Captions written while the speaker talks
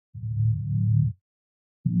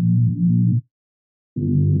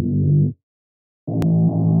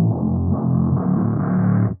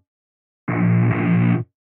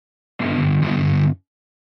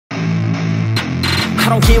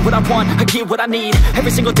get what I want, I get what I need.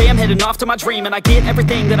 Every single day I'm heading off to my dream, and I get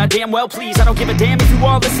everything that I damn well please. I don't give a damn if you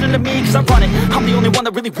all listening to me, cause I run it. I'm the only one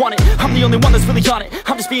that really want it, I'm the only one that's really on it.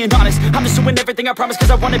 I'm just being honest, I'm just doing everything I promise, cause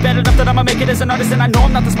I want it bad enough that I'ma make it as an artist. And I know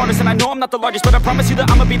I'm not the smartest, and I know I'm not the largest, but I promise you that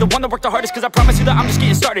I'ma be the one that worked the hardest, cause I promise you that I'm just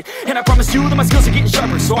getting started. And I promise you that my skills are getting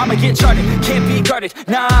sharper, so I'ma get charted, can't be guarded.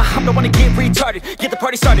 Nah, I'm the one to get retarded, get the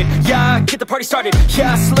party started. Yeah, get the party started,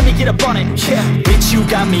 yeah, so let me get up on it. Yeah, bitch, you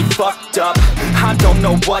got me fucked up, I don't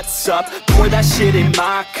know what's up. Pour that shit in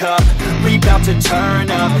my cup, we bout to turn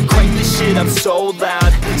up. Crank this shit up so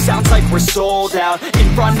loud, sounds like we're sold out. In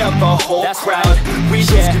front of a whole crowd, we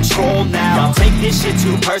lose control now. Don't take this shit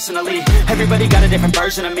too personally, everybody got a different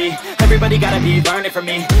version of me. Everybody gotta be learning from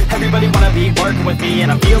me, everybody wanna be working with me.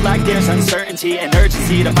 And I feel like there's uncertainty and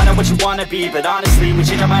urgency to find out what you wanna be. But honestly, we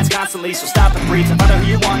change our minds constantly, so stop and breathe and find out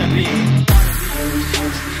who you wanna be.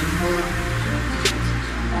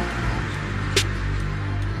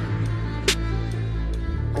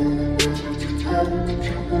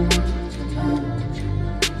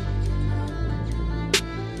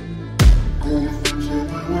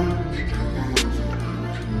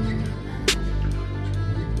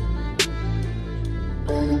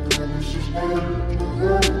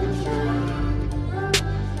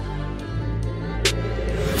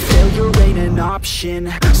 Failure ain't an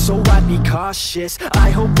option, so I'd be cautious. I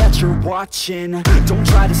hope that you're watching, don't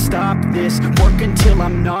try to stop this. Work until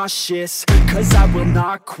I'm nauseous, cause I will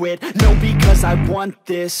not quit. No, because I want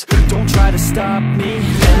this, don't try to stop me.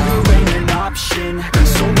 Failure ain't an option,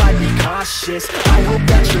 so I'd be cautious. I hope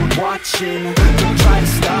that you're watching, don't try to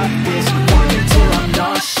stop this. Work until I'm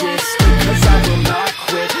nauseous, cause I will not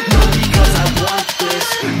quit. No, because I want this,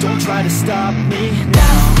 don't try to stop me now.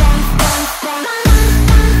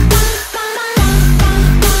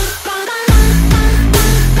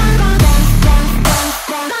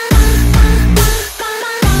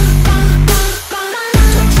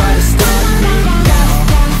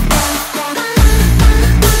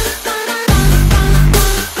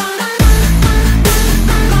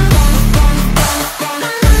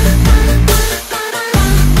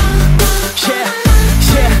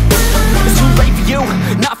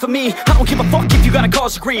 I don't give a fuck if you got a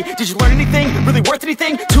college degree. Did you learn anything? Really worth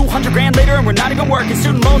anything? 200 grand later and we're not even working.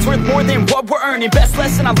 Student loans worth more than what we're earning. Best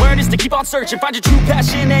lesson I learned is to keep on searching. Find your true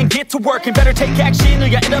passion and get to work. And better take action or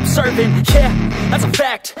you end up serving. Yeah, that's a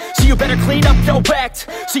fact. So you better clean up your act.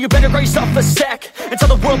 So you better grab yourself a sack and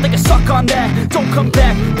tell the world they can suck on that. Don't come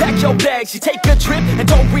back, pack your bags. You take a trip and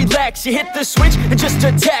don't relax. You hit the switch and just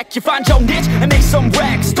attack. You find your niche and make some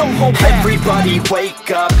racks. Don't hold back. Everybody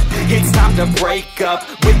wake up, it's time to break up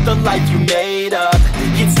with the life you made up.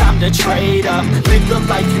 It's time to trade up, live the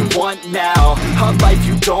life you want now, a life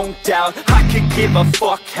you don't doubt. I could give a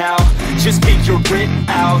fuck how, just get your grit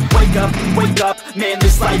out. Wake up, man,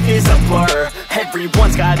 this life is a blur.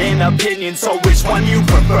 Everyone's got an opinion, so which one you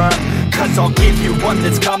prefer? Cause I'll give you one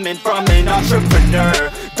that's coming from an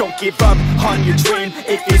entrepreneur. Don't give up on your dream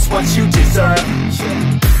if it's what you deserve.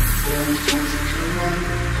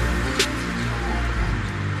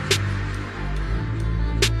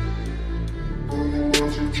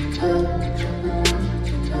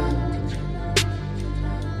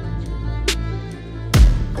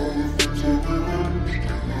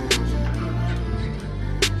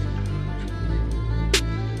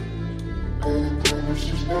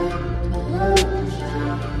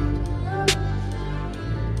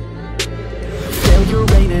 Failure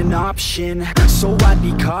ain't an option, so I'd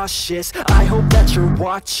be cautious. I hope that you're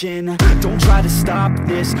watching, don't try to stop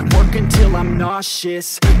this. Work until I'm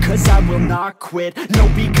nauseous, cause I will not quit. No,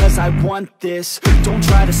 because I want this, don't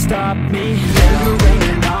try to stop me. Failure ain't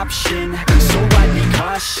an option, so I'd be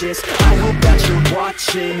cautious. I hope that you're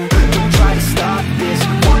watching, don't try to stop this.